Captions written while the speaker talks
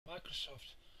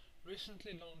Microsoft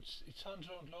recently launched its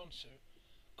Android launcher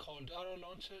called Arrow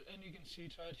Launcher, and you can see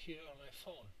it right here on my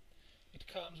phone. It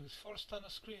comes with 4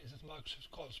 standard screens that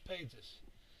Microsoft calls pages.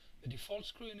 The default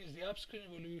screen is the app screen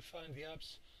where you find the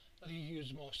apps that you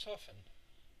use most often.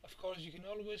 Of course, you can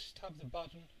always tap the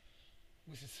button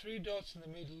with the 3 dots in the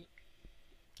middle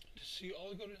to see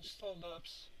all your installed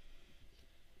apps.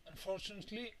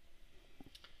 Unfortunately,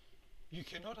 you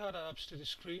cannot add apps to the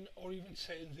screen or even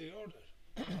change the order.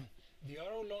 The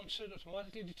Arrow Launcher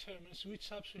automatically determines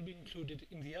which apps will be included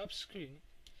in the app screen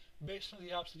based on the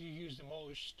apps that you use the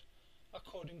most,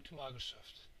 according to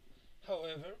Microsoft.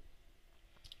 However,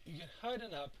 you can hide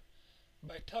an app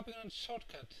by tapping on its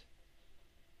shortcut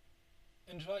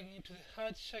and dragging it to the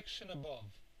Hide section above.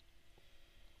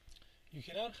 You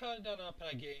can unhide an app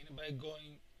again by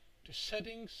going to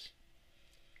Settings,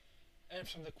 and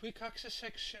from the Quick Access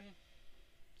section,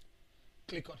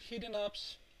 click on Hidden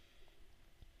Apps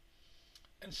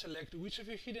and select which of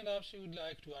your hidden apps you would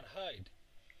like to unhide.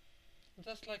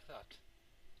 Just like that.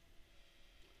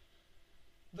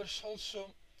 There's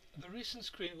also the Recent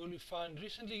screen where we find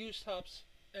recently used apps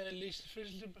and a list of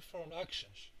recently performed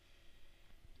actions.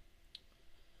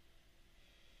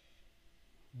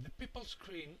 The People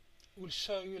screen will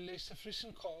show you a list of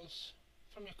recent calls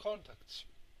from your contacts.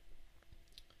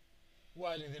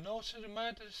 While in the Notes and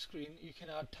Reminders screen you can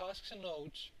add tasks and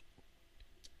notes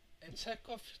and check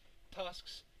off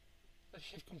tasks that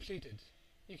you have completed.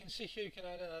 You can see here you can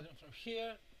add an item from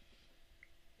here,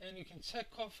 and you can check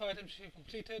off items you have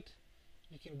completed.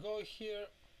 You can go here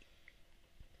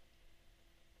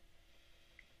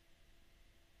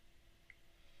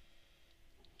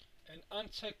and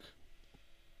uncheck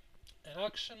an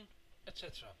action,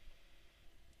 etc.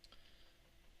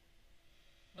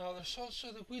 Now there's also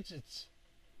the Widgets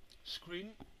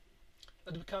screen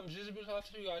that becomes visible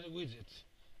after you add a widget,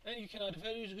 and you can add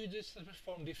various widgets that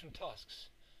perform different tasks.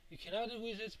 You can add the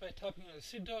widgets by tapping on the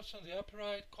 3 dots on the upper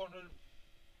right corner,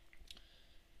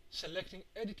 selecting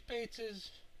Edit Pages,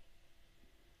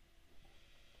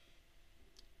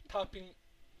 tapping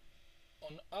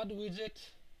on Add Widget,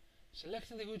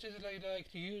 selecting the widget that I'd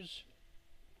like to use,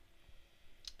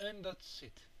 and that's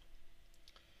it.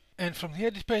 And from the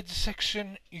Edit Pages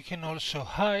section you can also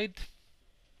hide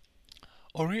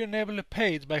or re-enable a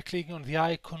page by clicking on the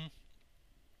icon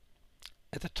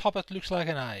at the top that looks like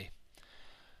an eye.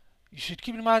 You should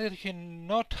keep in mind that you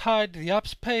cannot hide the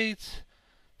apps page,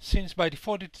 since by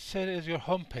default it's set as your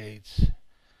home page.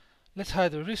 Let's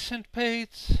hide the recent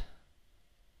page.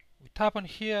 We tap on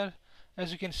here.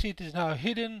 As you can see, it is now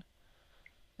hidden,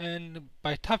 and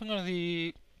by tapping on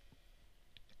the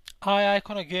eye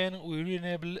icon again we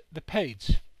re-enable the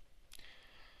page.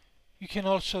 You can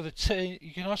also change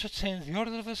the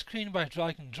order of the screen by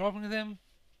dragging and dropping them.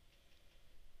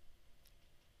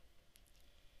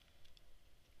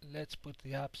 Let's put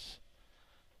the apps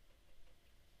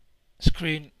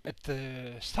screen at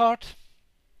the start.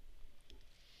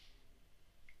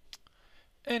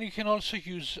 And you can also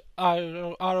use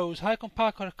Arrow's icon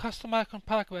pack or a custom icon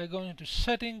pack by going into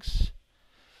Settings,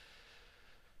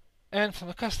 and from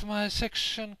the Customize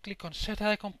section click on Set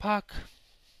Icon Pack,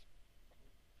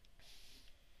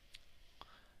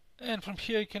 and from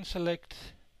here you can select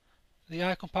the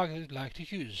icon pack that you'd like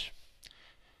to use.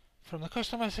 From the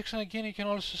Customize section again you can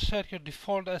also set your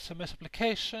default SMS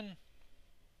application,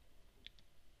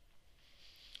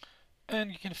 and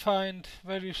you can find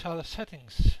various other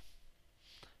settings.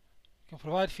 You can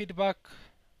provide feedback,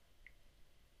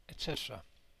 etc.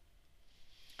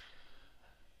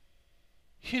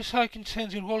 Here's how you can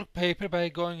change your wallpaper by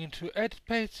going into Edit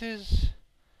Pages,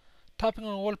 tapping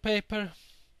on Wallpaper,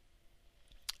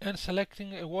 and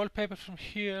selecting a wallpaper from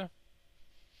here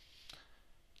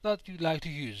that you'd like to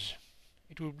use.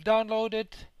 It will be downloaded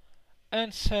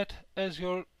and set as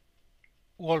your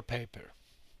wallpaper.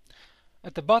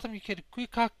 At the bottom you get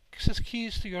quick access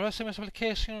keys to your SMS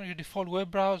application, your default web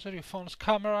browser, your phone's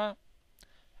camera,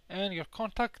 and your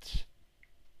contacts.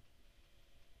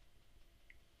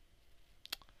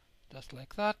 Just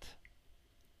like that.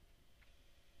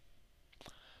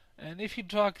 And if you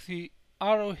drag the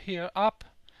arrow here up,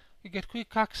 you get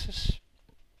quick access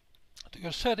to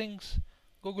your settings,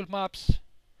 Google Maps,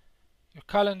 your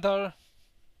calendar,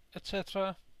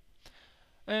 etc.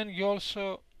 And you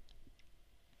also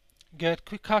get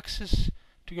quick access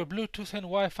to your Bluetooth and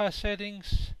Wi-Fi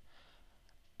settings,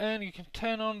 and you can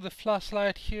turn on the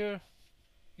flashlight here,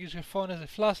 use your phone as a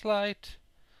flashlight,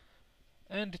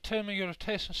 and determine your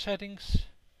rotation settings.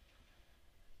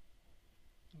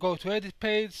 Go to Edit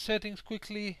Page, Settings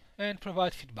quickly, and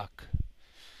provide feedback.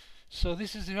 So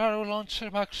this is the Arrow Launcher,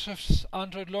 Microsoft's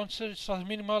Android launcher. It's as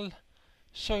minimal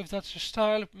So if that's your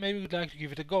style, maybe you'd like to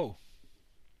give it a go.